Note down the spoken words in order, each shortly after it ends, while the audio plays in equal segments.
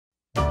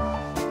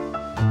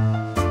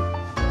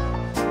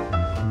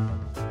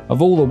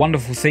Of all the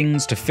wonderful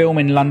things to film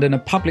in London, a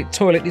public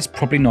toilet is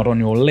probably not on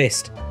your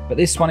list, but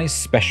this one is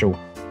special.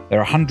 There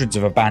are hundreds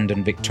of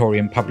abandoned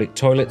Victorian public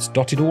toilets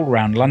dotted all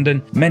around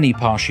London. Many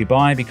pass you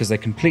by because they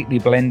completely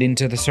blend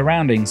into the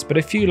surroundings, but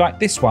a few like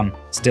this one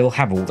still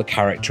have all the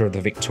character of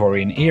the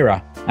Victorian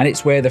era. And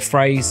it's where the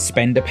phrase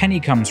 "spend a penny"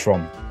 comes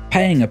from.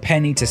 Paying a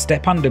penny to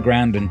step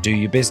underground and do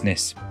your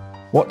business.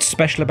 What's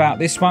special about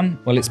this one?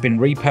 Well, it's been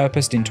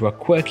repurposed into a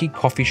quirky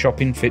coffee shop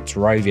in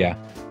Fitzrovia.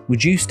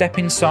 Would you step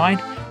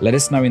inside? Let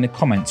us know in the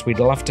comments, we'd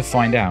love to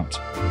find out.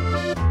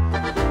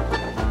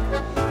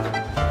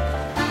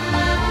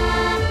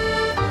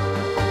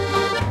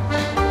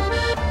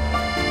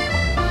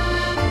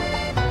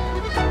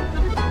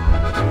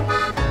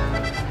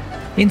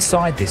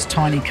 Inside this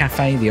tiny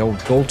cafe, the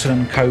old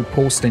Galton & Co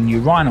porcelain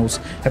urinals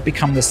have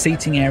become the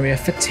seating area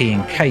for tea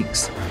and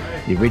cakes.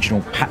 The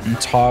original pattern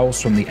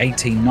tiles from the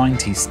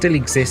 1890s still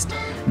exist,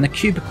 and the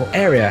cubicle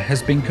area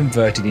has been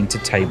converted into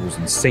tables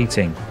and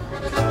seating.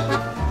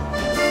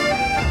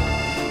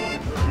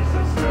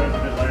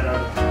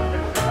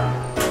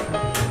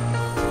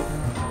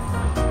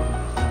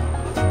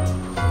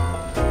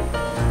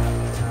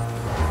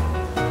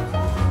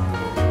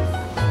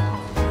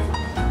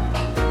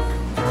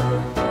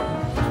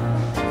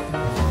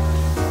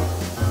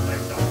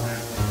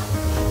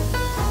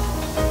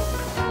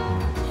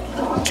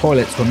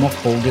 Toilets were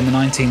mothballed in the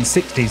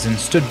 1960s and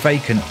stood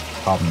vacant,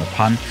 pardon the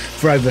pun,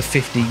 for over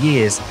 50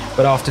 years,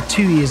 but after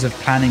 2 years of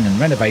planning and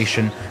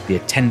renovation, the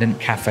Attendant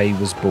Cafe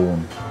was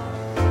born.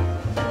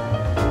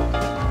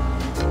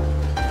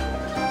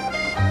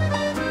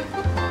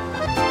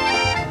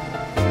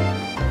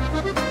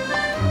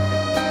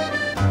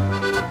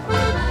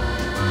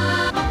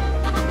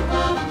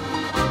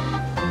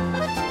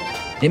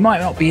 It might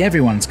not be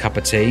everyone's cup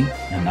of tea,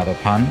 another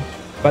pun,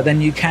 but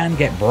then you can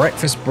get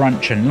breakfast,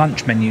 brunch and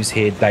lunch menus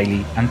here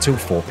daily until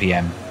 4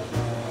 p.m.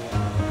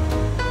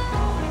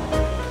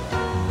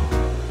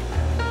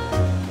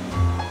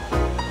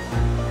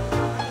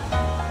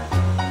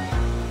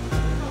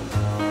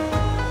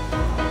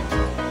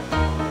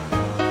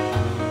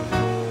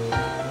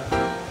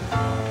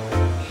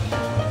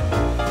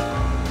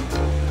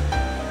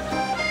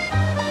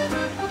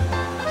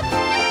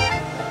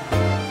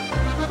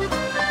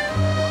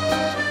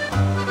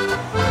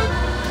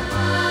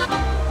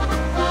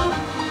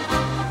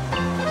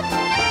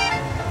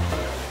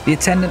 The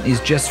Attendant is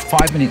just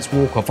 5 minutes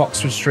walk off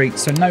Oxford Street,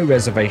 so no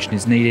reservation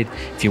is needed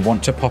if you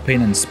want to pop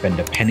in and spend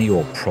a penny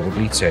or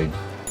probably two.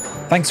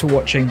 Thanks for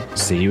watching,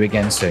 see you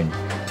again soon.